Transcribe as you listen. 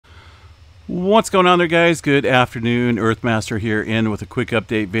What's going on there, guys? Good afternoon. Earthmaster here in with a quick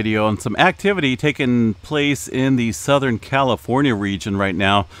update video on some activity taking place in the Southern California region right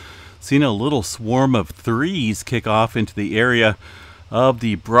now. Seeing a little swarm of threes kick off into the area of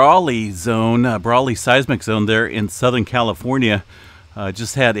the Brawley zone, Brawley seismic zone there in Southern California.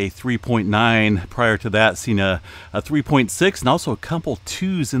 Just had a 3.9 prior to that, seen a 3.6 and also a couple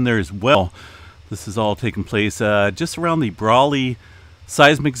twos in there as well. This is all taking place just around the Brawley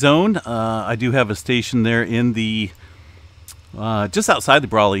seismic zone. I do have a station there in the just outside the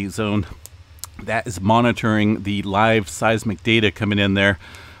Brawley zone that is monitoring the live seismic data coming in there.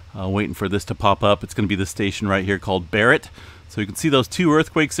 Waiting for this to pop up. It's going to be the station right here called Barrett. So you can see those two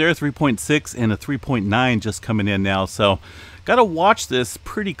earthquakes there, 3.6 and a 3.9 just coming in now. So got to watch this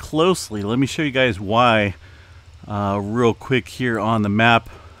pretty closely. Let me show you guys why real quick here on the map.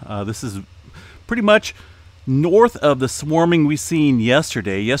 This is pretty much north of the swarming we seen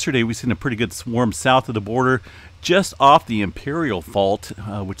yesterday. Yesterday we seen a pretty good swarm south of the border, just off the Imperial Fault,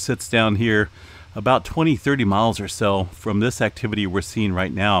 which sits down here about 20-30 miles or so from this activity we're seeing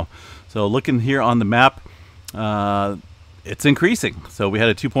right now. So looking here on the map, it's increasing. So we had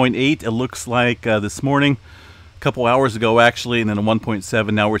a 2.8, it looks like this morning, a couple hours ago actually, and then a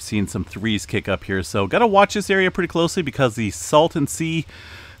 1.7. Now we're seeing some threes kick up here. So got to watch this area pretty closely because the Salton Sea,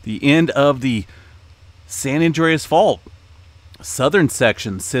 the end of the San Andreas Fault southern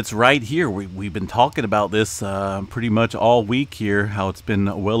section sits right here. We've been talking about this pretty much all week here, how it's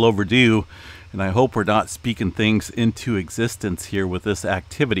been well overdue, and I hope we're not speaking things into existence here with this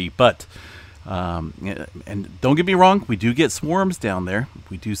activity. But and don't get me wrong, we do get swarms down there.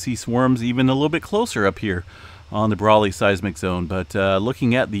 We do see swarms even a little bit closer up here on the Brawley seismic zone. But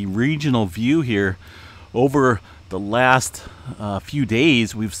looking at the regional view here over the last few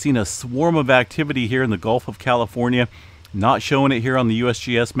days, we've seen a swarm of activity here in the Gulf of California. Not showing it here on the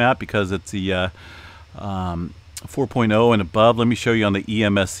USGS map because it's the 4.0 and above. Let me show you on the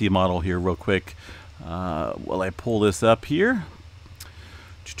EMSC model here real quick. While I pull this up here,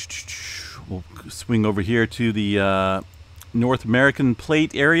 we'll swing over here to the North American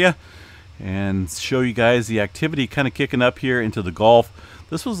plate area and show you guys the activity kind of kicking up here into the Gulf.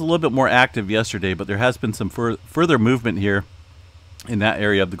 This was a little bit more active yesterday, but there has been some further movement here in that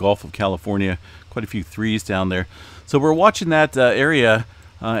area of the Gulf of California. Quite a few threes down there. So we're watching that area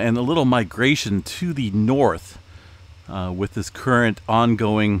and a little migration to the north with this current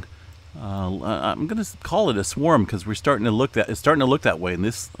ongoing. I'm going to call it a swarm because we're starting to look that way. And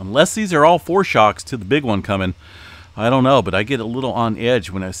this, unless these are all foreshocks to the big one coming, I don't know, but I get a little on edge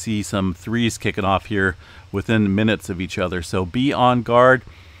when I see some threes kicking off here within minutes of each other. So be on guard.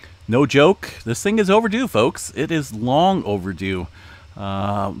 No joke, this thing is overdue, folks. It is long overdue.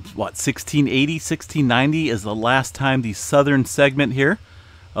 What, 1680, 1690 is the last time the southern segment here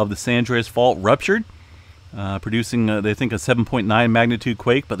of the San Andreas Fault ruptured, producing, they think, a 7.9 magnitude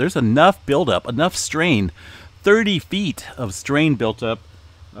quake. But there's enough buildup, enough strain, 30 feet of strain built up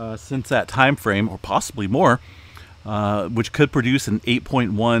since that time frame, or possibly more, which could produce an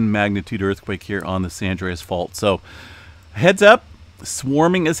 8.1 magnitude earthquake here on the San Andreas Fault. So heads up,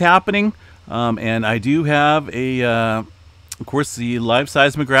 swarming is happening, and I do have a of course, the live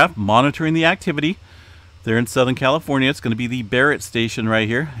seismograph monitoring the activity there in Southern California. It's going to be the Barrett station right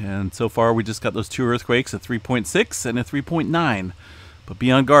here. And so far, we just got those two earthquakes, a 3.6 and a 3.9. But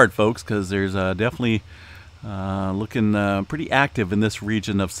be on guard, folks, because there's definitely looking pretty active in this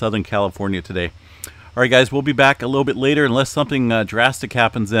region of Southern California today. All right, guys, we'll be back a little bit later unless something drastic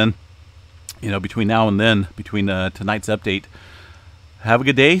happens then, between now and then, between tonight's update. Have a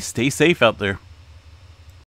good day. Stay safe out there.